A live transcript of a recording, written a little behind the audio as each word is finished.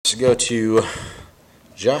Let's go to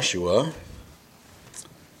Joshua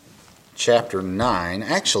chapter 9.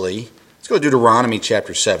 Actually, let's go to Deuteronomy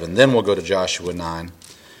chapter 7. Then we'll go to Joshua 9.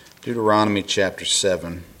 Deuteronomy chapter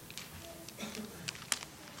 7.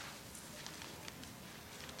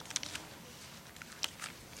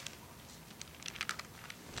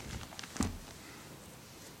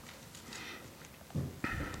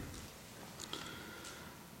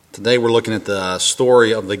 Today we're looking at the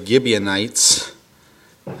story of the Gibeonites,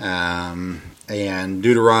 and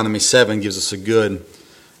Deuteronomy 7 gives us a good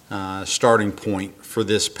starting point for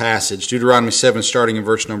this passage. Deuteronomy 7, starting in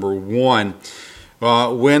verse number 1.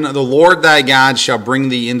 When the Lord thy God shall bring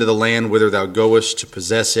thee into the land whither thou goest to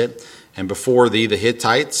possess it, and before thee the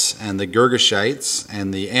Hittites, and the Girgashites,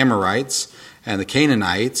 and the Amorites, and the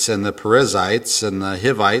Canaanites, and the Perizzites, and the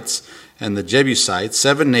Hivites, and the Jebusites,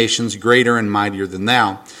 7 nations greater and mightier than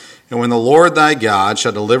thou. And when the Lord thy God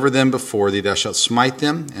shall deliver them before thee, thou shalt smite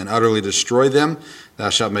them and utterly destroy them. Thou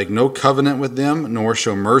shalt make no covenant with them, nor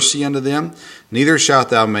show mercy unto them. Neither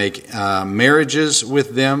shalt thou make marriages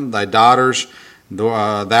with them. Thy daughters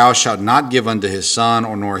thou shalt not give unto his son,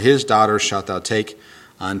 or nor his daughters shalt thou take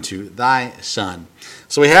unto thy son.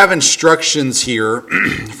 So we have instructions here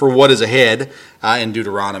for what is ahead in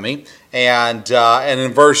Deuteronomy. And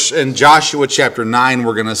in Joshua chapter 9,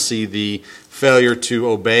 we're going to see the failure to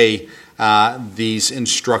obey these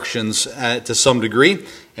instructions to some degree,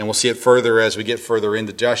 and we'll see it further as we get further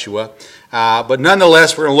into Joshua. But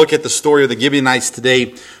nonetheless, we're going to look at the story of the Gibeonites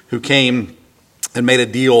today, who came and made a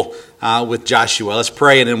deal with Joshua. Let's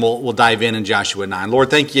pray, and then we'll dive in Joshua 9.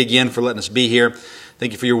 Lord, thank you again for letting us be here.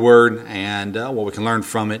 Thank you for your word and what we can learn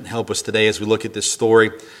from it. Help us today as we look at this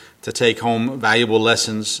story to take home valuable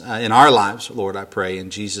lessons in our lives. Lord, I pray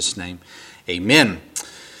in Jesus' name. Amen.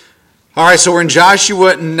 All right, so we're in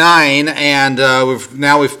Joshua 9, and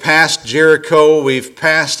we've passed Jericho, we've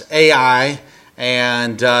passed Ai,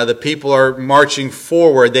 and the people are marching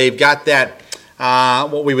forward. They've got that,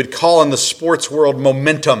 what we would call in the sports world,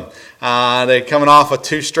 momentum. They're coming off of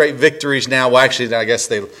 2 straight victories now. Well, actually, I guess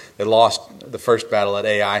they lost the first battle at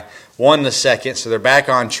Ai, won the second, so they're back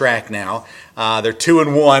on track now. They're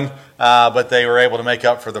 2-1, but they were able to make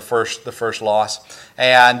up for the first loss.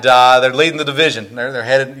 And they're leading the division. They're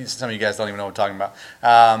headed. Some of you guys don't even know what I'm talking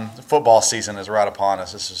about. The football season is right upon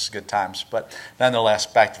us. This is good times, but nonetheless,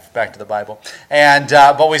 back to the Bible. And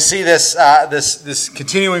but we see this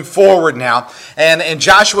continuing forward now. And in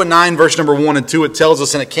Joshua 9, verse number 1 and 2, it tells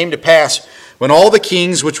us, and it came to pass when all the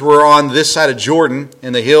kings which were on this side of Jordan,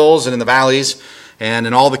 in the hills and in the valleys, and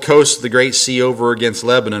in all the coasts of the great sea over against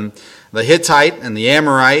Lebanon, the Hittite and the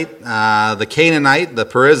Amorite, the Canaanite, the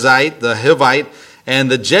Perizzite, the Hivite,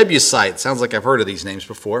 and the Jebusite, sounds like I've heard of these names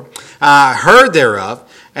before, heard thereof,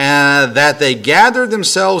 that they gathered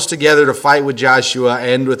themselves together to fight with Joshua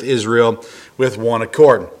and with Israel with one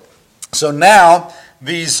accord. So now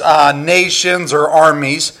these nations or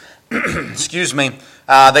armies, excuse me,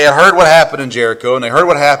 they had heard what happened in Jericho, and they heard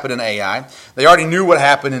what happened in Ai. They already knew what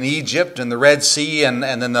happened in Egypt and the Red Sea and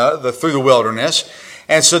then through the wilderness.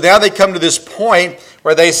 And so now they come to this point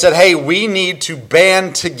where they said, hey, we need to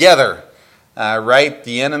band together. Right?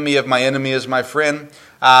 The enemy of my enemy is my friend.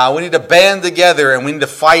 We need to band together and we need to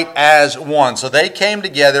fight as one. So they came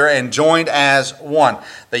together and joined as one.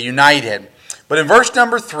 They united. But in verse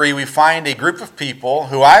number 3, we find a group of people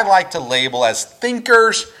who I like to label as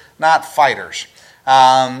thinkers, not fighters.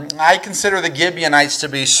 I consider the Gibeonites to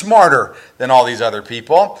be smarter than all these other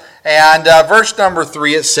people. And verse number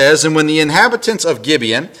 3, it says, and when the inhabitants of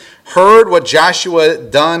Gibeon heard what Joshua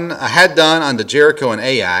had done unto Jericho and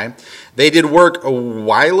Ai, they did work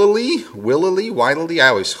willily, I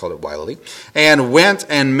always called it willily, and went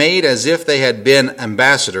and made as if they had been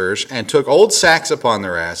ambassadors, and took old sacks upon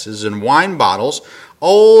their asses, and wine bottles,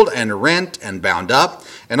 old and rent and bound up,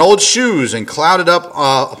 and old shoes, and clouded up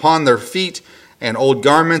upon their feet, and old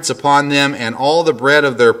garments upon them, and all the bread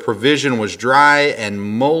of their provision was dry and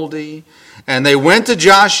moldy. And they went to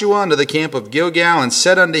Joshua unto the camp of Gilgal, and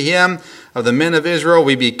said unto him of the men of Israel,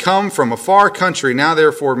 we be come from a far country, now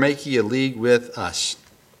therefore make ye a league with us.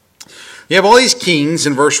 You have all these kings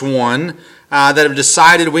in verse 1 that have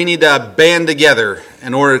decided we need to band together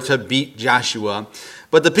in order to beat Joshua.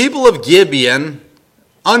 But the people of Gibeon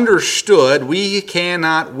understood we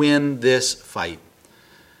cannot win this fight.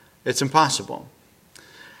 It's impossible.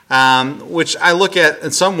 Which I look at,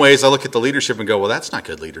 in some ways, I look at the leadership and go, well, that's not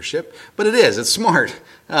good leadership. But it is. It's smart.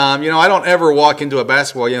 I don't ever walk into a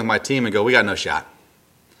basketball game with my team and go, we got no shot.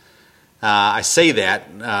 I say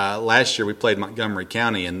that. Last year we played Montgomery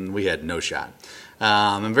County and we had no shot.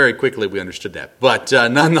 And very quickly we understood that. But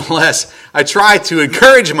nonetheless, I try to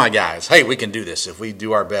encourage my guys. Hey, we can do this if we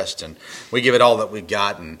do our best and we give it all that we've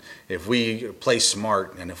got. And if we play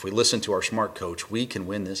smart and if we listen to our smart coach, we can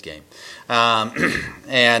win this game. We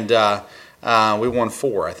won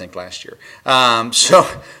 4, I think, last year.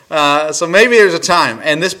 So maybe there's a time.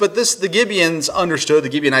 The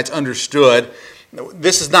Gibeonites understood,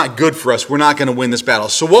 this is not good for us. We're not going to win this battle.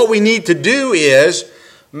 So what we need to do is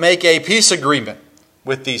make a peace agreement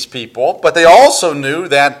with these people. But they also knew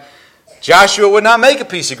that Joshua would not make a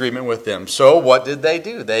peace agreement with them. So what did they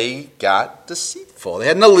do? They got deceitful. They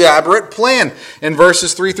had an elaborate plan. In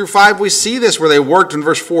verses 3 through 5, we see this where they worked in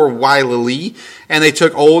verse 4 wilily, and they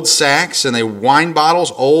took old sacks and wine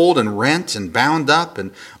bottles, old and rent and bound up,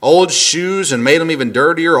 and old shoes and made them even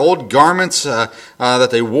dirtier, old garments that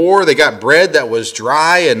they wore. They got bread that was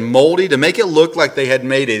dry and moldy to make it look like they had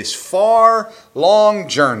made a far, long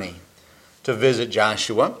journey to visit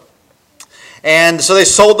Joshua. And so they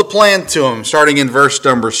sold the plan to him, starting in verse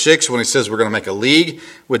number 6 when he says we're going to make a league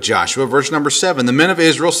with Joshua. Verse number 7, the men of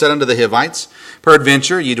Israel said unto the Hivites,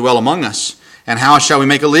 peradventure ye dwell among us, and how shall we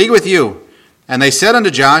make a league with you? And they said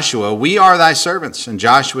unto Joshua, we are thy servants. And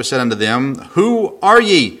Joshua said unto them, who are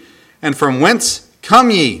ye, and from whence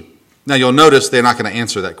come ye? Now you'll notice they're not going to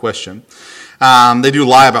answer that question. They do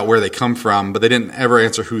lie about where they come from, but they didn't ever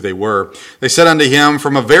answer who they were. They said unto him,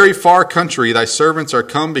 from a very far country thy servants are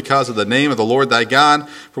come because of the name of the Lord thy God,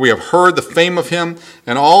 for we have heard the fame of him,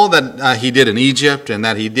 and all that he did in Egypt, and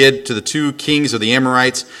that he did to the 2 kings of the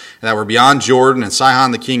Amorites that were beyond Jordan, and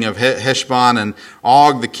Sihon the king of Heshbon, and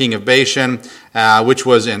Og the king of Bashan, which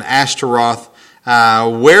was in Ashtaroth.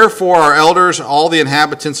 Wherefore our elders, all the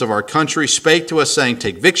inhabitants of our country, spake to us, saying,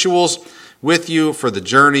 take victuals with you for the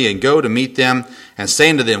journey, and go to meet them, and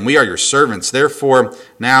saying to them, we are your servants. Therefore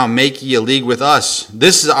now make ye a league with us.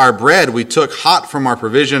 This is our bread we took hot from our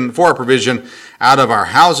provision out of our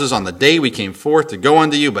houses on the day we came forth to go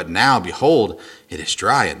unto you. But now, behold, it is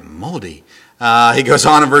dry and moldy. He goes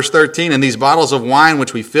on in verse 13, and these bottles of wine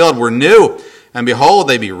which we filled were new, and behold,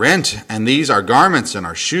 they be rent, and these our garments and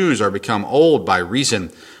our shoes are become old by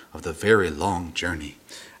reason of the very long journey.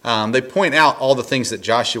 They point out all the things that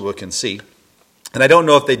Joshua can see. And I don't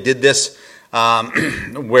know if they did this so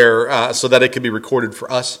that it could be recorded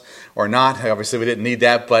for us or not. Obviously, we didn't need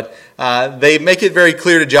that. But they make it very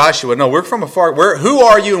clear to Joshua, no, we're from a far... who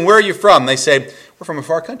are you and where are you from? They say, we're from a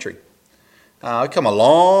far country. We come a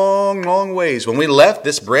long, long ways. When we left,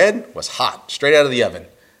 this bread was hot, straight out of the oven.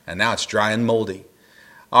 And now it's dry and moldy.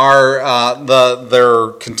 Their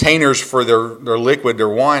containers for their liquid, their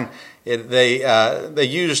wine... They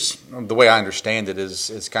used, the way I understand it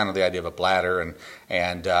is kind of the idea of a bladder,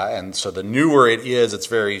 and so the newer it is, it's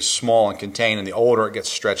very small and contained, and the older it gets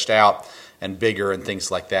stretched out and bigger and things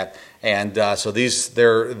like that. And so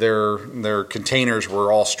their containers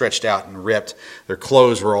were all stretched out and ripped. Their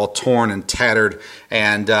clothes were all torn and tattered,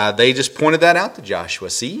 and they just pointed that out to Joshua.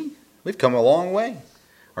 See, we've come a long way.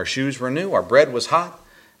 Our shoes were new, our bread was hot.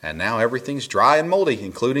 And now everything's dry and moldy,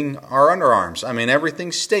 including our underarms. I mean,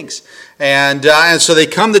 everything stinks. And so they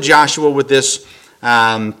come to Joshua with this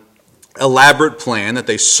elaborate plan that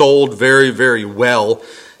they sold very, very well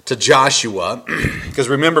to Joshua. Because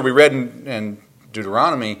remember, we read in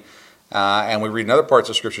Deuteronomy, and we read in other parts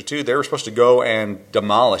of Scripture too, they were supposed to go and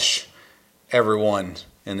demolish everyone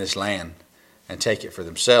in this land and take it for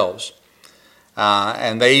themselves.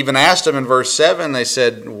 And they even asked them in verse 7, they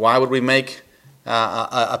said, why would we make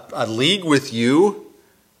a league with you?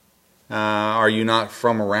 Are you not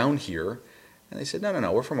from around here? And they said,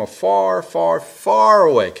 no, we're from a far, far, far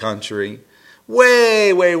away country,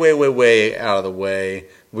 way, way, way, way, way out of the way.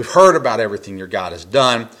 We've heard about everything your God has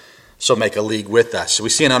done, so make a league with us. So we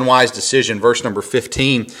see an unwise decision. Verse number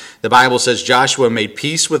 15, the Bible says, Joshua made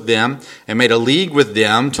peace with them and made a league with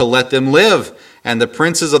them to let them live, and the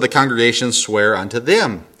princes of the congregation swear unto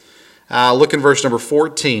them. Look in verse number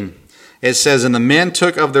 14. It says, and the men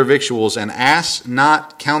took of their victuals and asked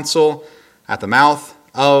not counsel at the mouth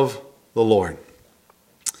of the Lord.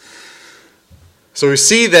 So we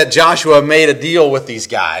see that Joshua made a deal with these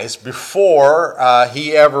guys before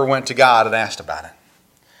he ever went to God and asked about it.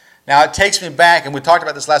 Now it takes me back, and we talked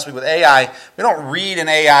about this last week with Ai. We don't read in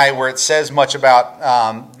Ai where it says much about,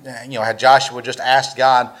 had Joshua just asked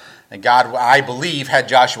God, and God, I believe, had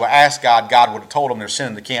Joshua asked God, God would have told him there's sin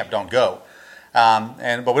in the camp, don't go.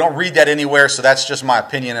 But we don't read that anywhere, so that's just my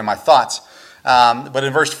opinion and my thoughts. But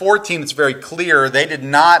in verse 14, it's very clear they did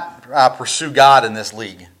not pursue God in this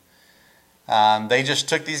league. They just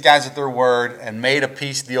took these guys at their word and made a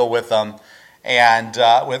peace deal with them, and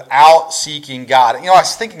without seeking God. I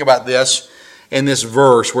was thinking about this, in this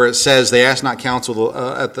verse where it says they ask not counsel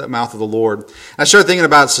at the mouth of the Lord. I started thinking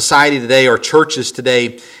about society today, or churches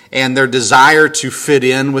today, and their desire to fit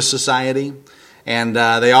in with society. And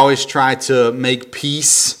they always try to make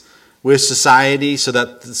peace with society so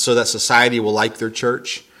that society will like their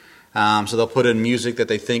church. So they'll put in music that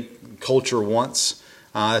they think culture wants,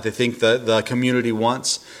 that they think the community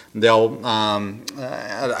wants. They'll,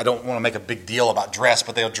 I don't want to make a big deal about dress,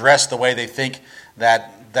 but they'll dress the way they think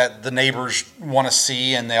that the neighbors want to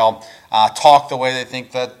see, and they'll talk the way they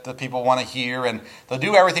think that the people want to hear, and they'll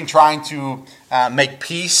do everything trying to make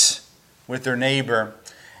peace with their neighbor.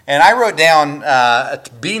 And I wrote down,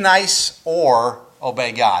 be nice or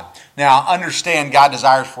obey God. Now, understand God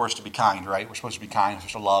desires for us to be kind, right? We're supposed to be kind, we're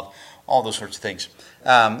supposed to love, all those sorts of things.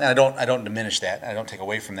 And I don't diminish that. I don't take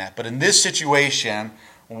away from that. But in this situation,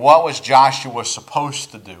 what was Joshua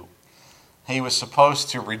supposed to do? He was supposed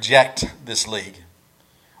to reject this league.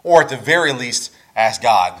 Or at the very least, ask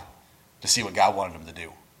God to see what God wanted him to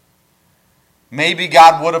do. Maybe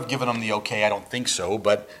God would have given him the okay. I don't think so,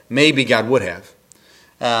 but maybe God would have.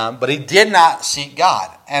 But he did not seek God.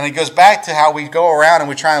 And it goes back to how we go around and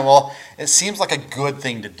we try and, well, it seems like a good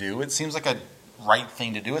thing to do. It seems like a right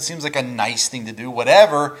thing to do. It seems like a nice thing to do,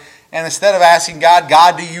 whatever. And instead of asking God,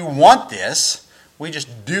 God, do you want this? We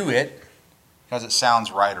just do it because it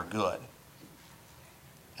sounds right or good.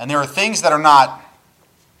 And there are things that are not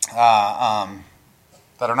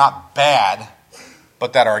bad,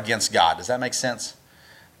 but that are against God. Does that make sense?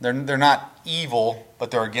 They're not evil,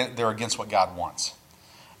 but they're against what God wants.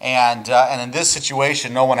 And in this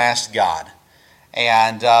situation, no one asked God.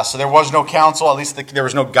 And so there was no counsel, at least there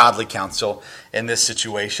was no godly counsel in this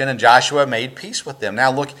situation. And Joshua made peace with them.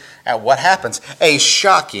 Now look at what happens. A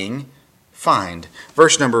shocking find.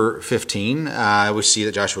 Verse number 15, we see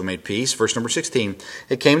that Joshua made peace. Verse number 16,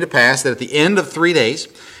 it came to pass that at the end of 3 days,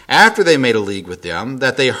 after they made a league with them,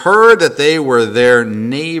 that they heard that they were their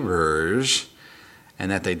neighbors, and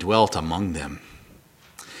that they dwelt among them.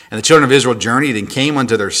 And the children of Israel journeyed and came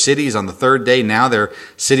unto their cities on the third day. Now their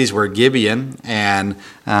cities were Gibeon and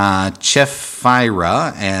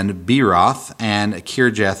Chephirah and Beeroth and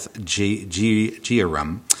Kirjath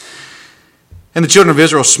Jearim. And the children of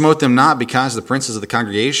Israel smote them not, because the princes of the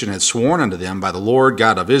congregation had sworn unto them by the Lord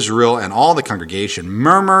God of Israel, and all the congregation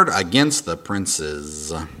murmured against the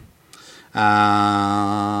princes.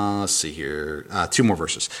 Let's see here. 2 more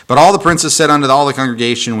verses. But all the princes said unto all the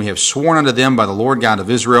congregation, we have sworn unto them by the Lord God of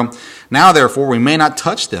Israel. Now therefore we may not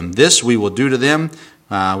touch them. This we will do to them.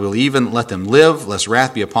 We'll even let them live, lest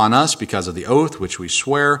wrath be upon us, because of the oath which we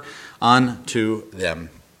swear unto them.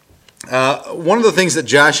 One of the things that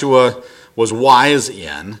Joshua was wise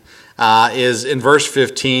in is in verse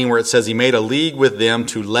 15, where it says he made a league with them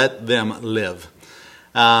to let them live.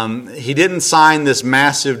 He didn't sign this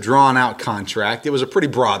massive drawn-out contract. It was a pretty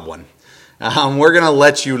broad one. We're going to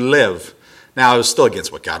let you live. Now, it was still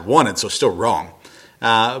against what God wanted, so still wrong.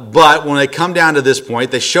 But when they come down to this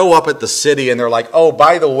point, they show up at the city and they're like, oh,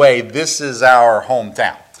 by the way, this is our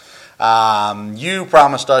hometown. You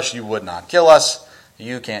promised us you would not kill us.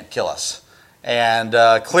 You can't kill us. And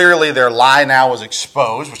clearly their lie now was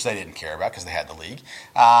exposed, which they didn't care about because they had the league.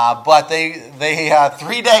 But they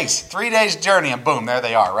 3 days journey, and boom, there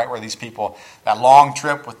they are, right where these people, that long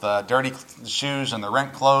trip with the dirty shoes and the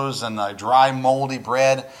rent clothes and the dry, moldy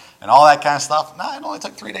bread and all that kind of stuff. No, it only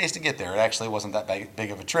took 3 days to get there. It actually wasn't that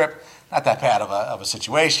big of a trip, not that bad of a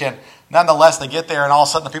situation. Nonetheless, they get there, and all of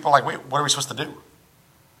a sudden the people are like, wait, what are we supposed to do?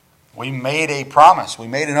 We made a promise. We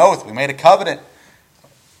made an oath. We made a covenant.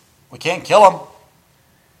 We can't kill them.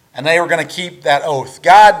 And they were going to keep that oath.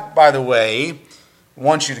 God, by the way,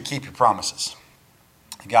 wants you to keep your promises.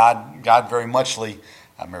 God very muchly,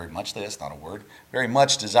 that's not a word, very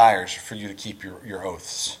much desires for you to keep your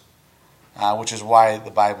oaths. Which is why the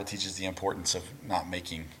Bible teaches the importance of not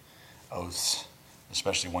making oaths,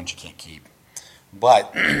 especially ones you can't keep.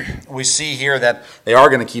 But we see here that they are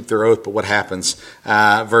going to keep their oath, but what happens?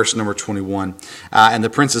 Verse number 21. And the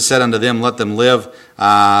princes said unto them, let them live,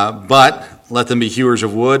 but let them be hewers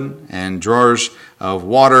of wood and drawers of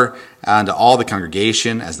water unto all the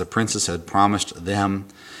congregation, as the princes had promised them.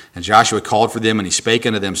 And Joshua called for them, and he spake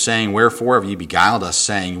unto them, saying, wherefore have ye beguiled us,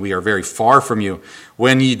 saying, we are very far from you,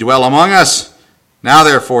 when ye dwell among us? Now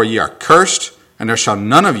therefore ye are cursed, and there shall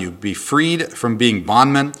none of you be freed from being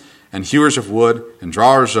bondmen, and hewers of wood, and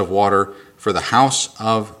drawers of water, for the house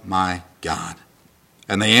of my God.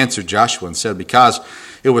 And they answered Joshua and said, because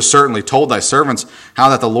it was certainly told thy servants how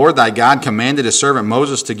that the Lord thy God commanded his servant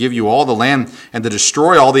Moses to give you all the land, and to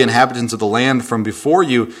destroy all the inhabitants of the land from before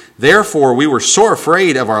you. Therefore we were sore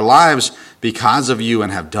afraid of our lives because of you,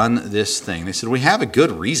 and have done this thing. They said, we have a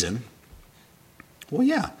good reason. Well,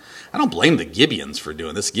 yeah, I don't blame the Gibeons for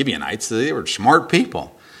doing this. Gibeonites, they were smart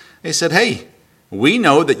people. They said, hey, we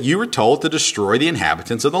know that you were told to destroy the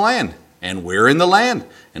inhabitants of the land, and we're in the land,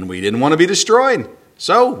 and we didn't want to be destroyed.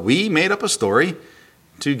 So we made up a story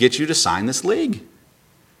to get you to sign this league.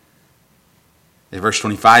 In verse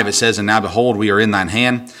 25 it says, and now behold, we are in thine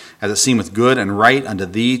hand, as it seemeth good and right unto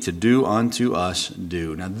thee to do unto us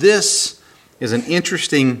due. Now this is an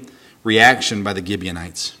interesting reaction by the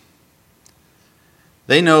Gibeonites.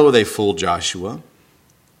 They know they fooled Joshua.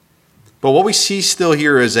 But what we see still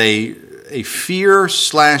here is a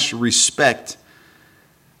fear/respect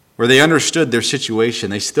where they understood their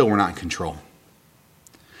situation. They still were not in control.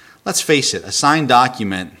 Let's face it, a signed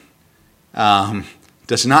document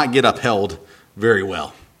does not get upheld very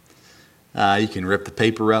well. You can rip the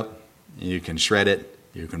paper up, you can shred it,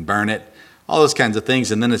 you can burn it, all those kinds of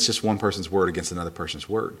things, and then it's just one person's word against another person's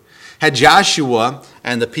word. Had Joshua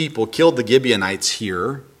and the people killed the Gibeonites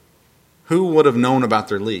here, who would have known about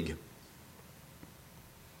their league?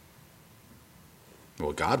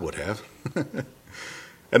 Well, God would have.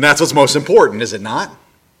 And that's what's most important, is it not?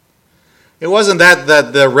 It wasn't that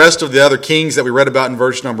the rest of the other kings that we read about in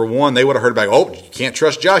verse number 1, they would have heard about, oh, you can't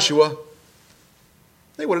trust Joshua.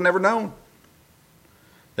 They would have never known.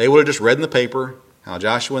 They would have just read in the paper how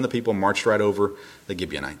Joshua and the people marched right over the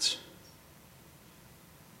Gibeonites.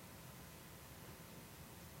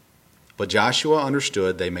 But Joshua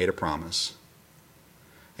understood they made a promise.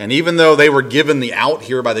 And even though they were given the out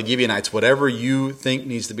here by the Gibeonites, whatever you think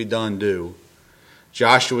needs to be done, do,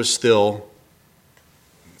 Joshua still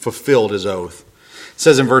fulfilled his oath. It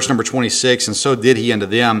says in verse number 26, and so did he unto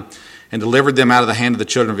them, and delivered them out of the hand of the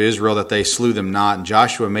children of Israel, that they slew them not. And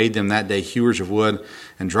Joshua made them that day hewers of wood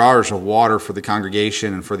and drawers of water for the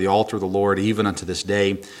congregation and for the altar of the Lord, even unto this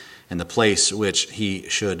day, in the place which he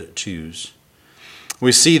should choose.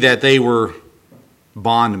 We see that they were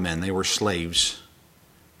bondmen, they were slaves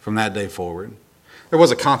from that day forward. There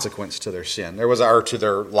was a consequence to their sin. There was to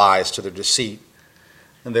their lies, to their deceit,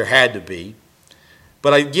 and there had to be.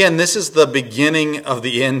 But again, this is the beginning of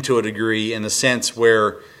the end to a degree, in the sense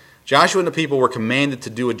where Joshua and the people were commanded to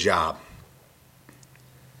do a job.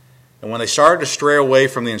 And when they started to stray away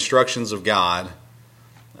from the instructions of God,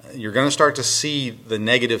 you're going to start to see the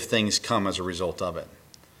negative things come as a result of it.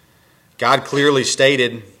 God clearly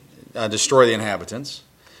stated, destroy the inhabitants.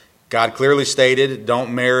 God clearly stated,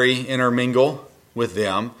 don't marry, intermingle with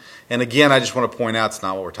them. And again, I just want to point out, it's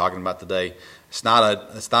not what we're talking about today. It's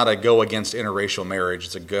not a go against interracial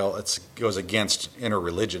marriage. It goes against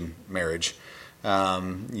interreligion marriage.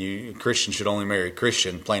 Christian should only marry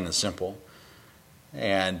Christian, plain and simple.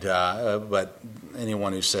 And but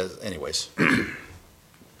anyone who says, anyways,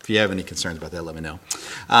 if you have any concerns about that, let me know.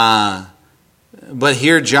 But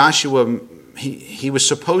here Joshua, he was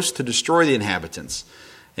supposed to destroy the inhabitants.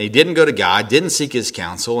 And he didn't go to God, didn't seek his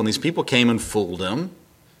counsel, and these people came and fooled him.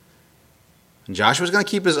 And Joshua was going to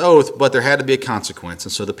keep his oath, but there had to be a consequence.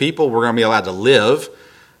 And so the people were going to be allowed to live,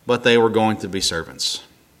 but they were going to be servants.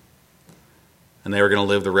 And they were going to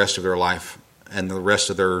live the rest of their life and the rest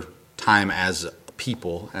of their time as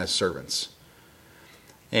people, as servants.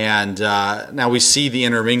 And now we see the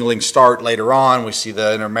intermingling start later on. We see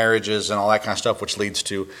the intermarriages and all that kind of stuff, which leads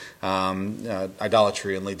to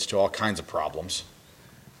idolatry and leads to all kinds of problems.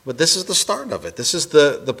 But this is the start of it. This is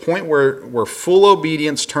the point where full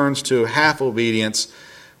obedience turns to half obedience,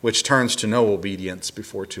 which turns to no obedience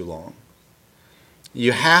before too long.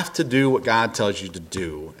 You have to do what God tells you to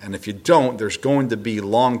do. And if you don't, there's going to be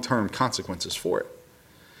long-term consequences for it.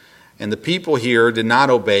 And the people here did not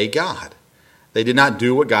obey God. They did not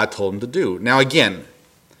do what God told them to do. Now again,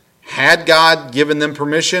 had God given them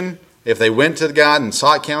permission, if they went to God and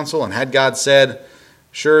sought counsel, and had God said,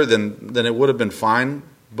 sure, then it would have been fine.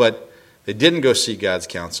 But they didn't go seek God's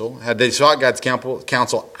counsel. Had they sought God's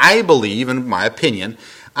counsel, I believe, in my opinion,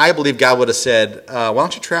 I believe God would have said, why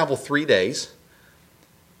don't you travel 3 days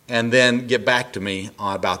and then get back to me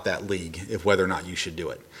about that league, if whether or not you should do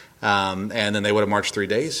it. And then they would have marched 3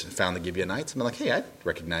 days, found the Gibeonites, and been like, hey, I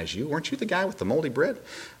recognize you. Weren't you the guy with the moldy bread?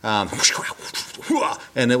 And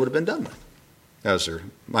it would have been done with. Those are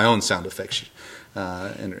my own sound effects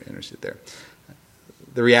interested there.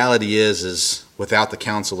 The reality is without the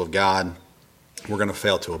counsel of God, we're going to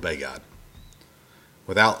fail to obey God.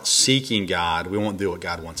 Without seeking God, we won't do what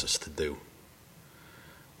God wants us to do.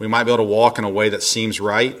 We might be able to walk in a way that seems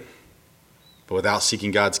right, but without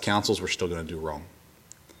seeking God's counsels, we're still going to do wrong.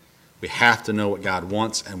 We have to know what God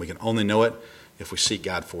wants, and we can only know it if we seek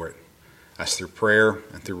God for it. That's through prayer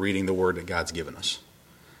and through reading the word that God's given us.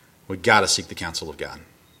 We've got to seek the counsel of God.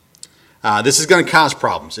 This is going to cause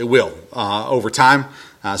problems. It will over time.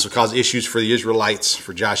 This will cause issues for the Israelites,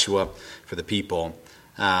 for Joshua, for the people.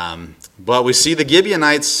 But we see the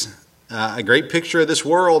Gibeonites, a great picture of this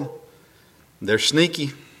world. They're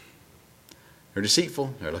sneaky. They're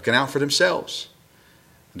deceitful. They're looking out for themselves.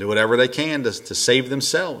 Do whatever they can to save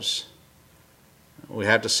themselves. We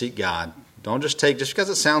have to seek God. Don't just because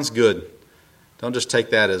it sounds good, don't just take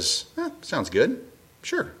that as, sounds good.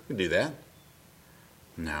 Sure, we can do that.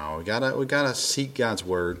 No, we gotta seek God's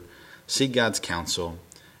word, seek God's counsel,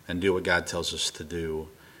 and do what God tells us to do.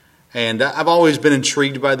 And I've always been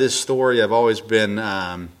intrigued by this story. I've always been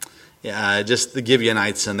just the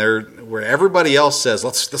Gibeonites, and they're where everybody else says,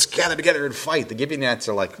 let's gather together and fight. The Gibeonites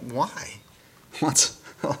are like, why?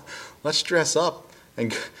 Let's dress up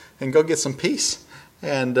and go get some peace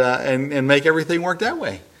and make everything work that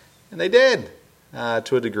way. And they did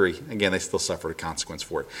to a degree. Again, they still suffered a consequence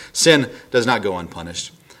for it. Sin does not go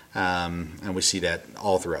unpunished, and we see that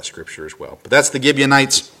all throughout Scripture as well. But that's the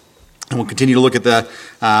Gibeonites. And we'll continue to look at the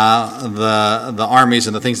armies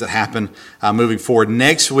and the things that happen moving forward.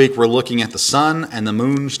 Next week, we're looking at the sun and the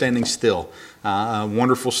moon standing still. A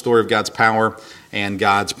wonderful story of God's power and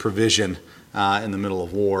God's provision in the middle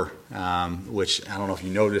of war, which I don't know if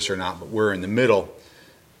you know this or not, but we're in the middle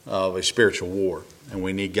of a spiritual war. And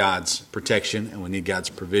we need God's protection and we need God's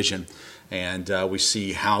provision. And we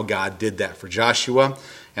see how God did that for Joshua.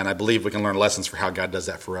 And I believe we can learn lessons for how God does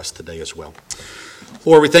that for us today as well.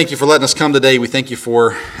 Lord, we thank you for letting us come today. We thank you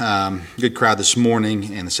for a good crowd this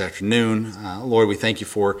morning and this afternoon. Lord, we thank you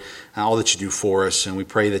for all that you do for us, and we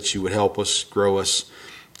pray that you would help us, grow us,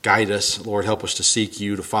 guide us. Lord, help us to seek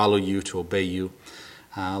you, to follow you, to obey you.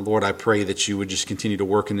 Lord, I pray that you would just continue to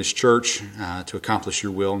work in this church to accomplish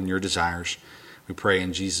your will and your desires. We pray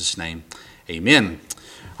in Jesus' name. Amen.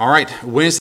 All right, Wednesday.